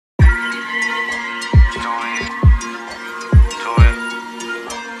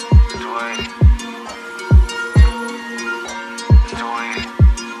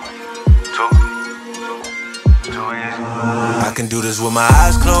can do this with my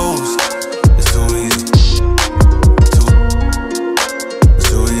eyes closed. It's too easy. It's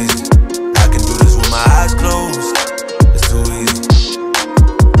too easy. I can do this with my eyes closed. It's too easy.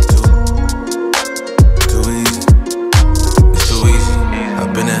 Too easy. It's too easy.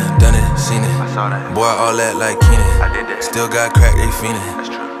 I've been there, done it, seen it. Boy, all that like Keenan. Still got crack, they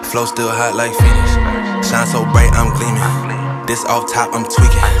fiendin'. Flow still hot like Phoenix. Shine so bright, I'm gleaming. This off top, I'm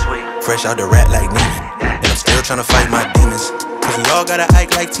tweaking. Fresh out the rat like Neiman. And I'm still tryna fight my demons. Cause we all gotta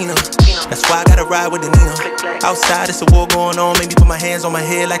act like Tina. That's why I gotta ride with the Nina. Outside, it's a war going on. Maybe put my hands on my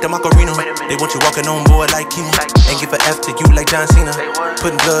head like the Macarena. They want you walking on board like Kima. And give an F to you like John Cena.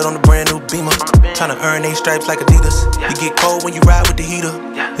 Putting blood on the brand new Beamer. Tryna earn they stripes like Adidas. You get cold when you ride with the heater.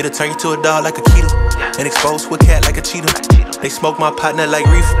 It'll turn you to a dog like a keto. And expose to a cat like a cheetah. They smoke my partner like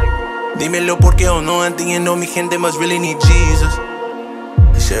reefer. Dímelo porque o no entiendo. Mi gente must really need Jesus.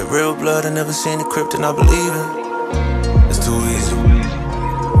 They shed real blood. I never seen the crypt and I believe it. It's too easy.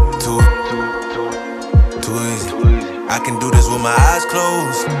 Too easy. I can do this with my eyes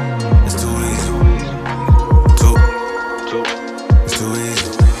closed. It's too easy. It's too easy.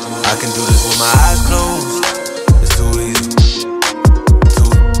 I can do this with my eyes closed. It's too easy.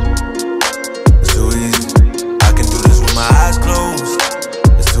 It's too easy. I can do this with my eyes closed.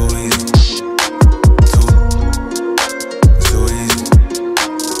 It's too easy. It's too easy.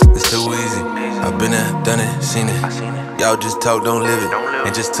 It's too easy. I've been there, done it, seen it. Y'all just talk, don't live it.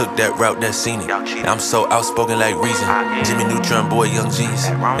 And just took that route that's scenic. I'm so outspoken like Reason. Jimmy Neutron, boy, young G's.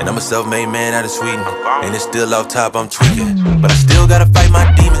 And I'm a self-made man out of Sweden. And it's still off top, I'm tweaking. But I still gotta fight my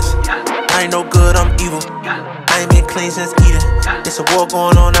demons. I ain't no good, I'm evil. I ain't been clean since Eden. It's a war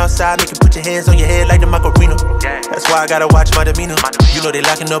going on outside. Make you put your hands on your head like the Macarena. That's why I gotta watch my demeanor. You know they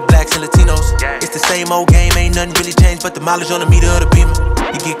locking up blacks and Latinos. It's the same old game, ain't nothing really changed but the mileage on the meter of the Beamer.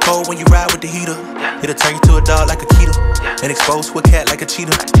 You get cold when you ride with the heater. It'll turn you to a dog like a keto. And expose to a cat like a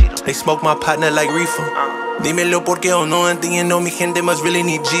cheetah. They smoke my partner like reefer. Dímelo porque o no entiendo. Mi gente must really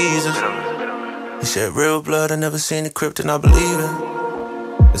need Jesus. They shed real blood. I never seen the crypt and I believe it.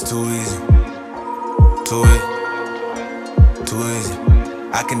 It's too easy. Too easy. Too easy.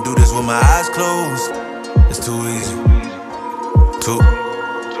 I can do this with my eyes closed. It's too easy.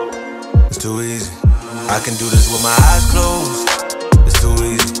 It's too easy. I can do this with my eyes closed. It's too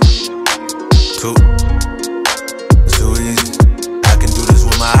easy.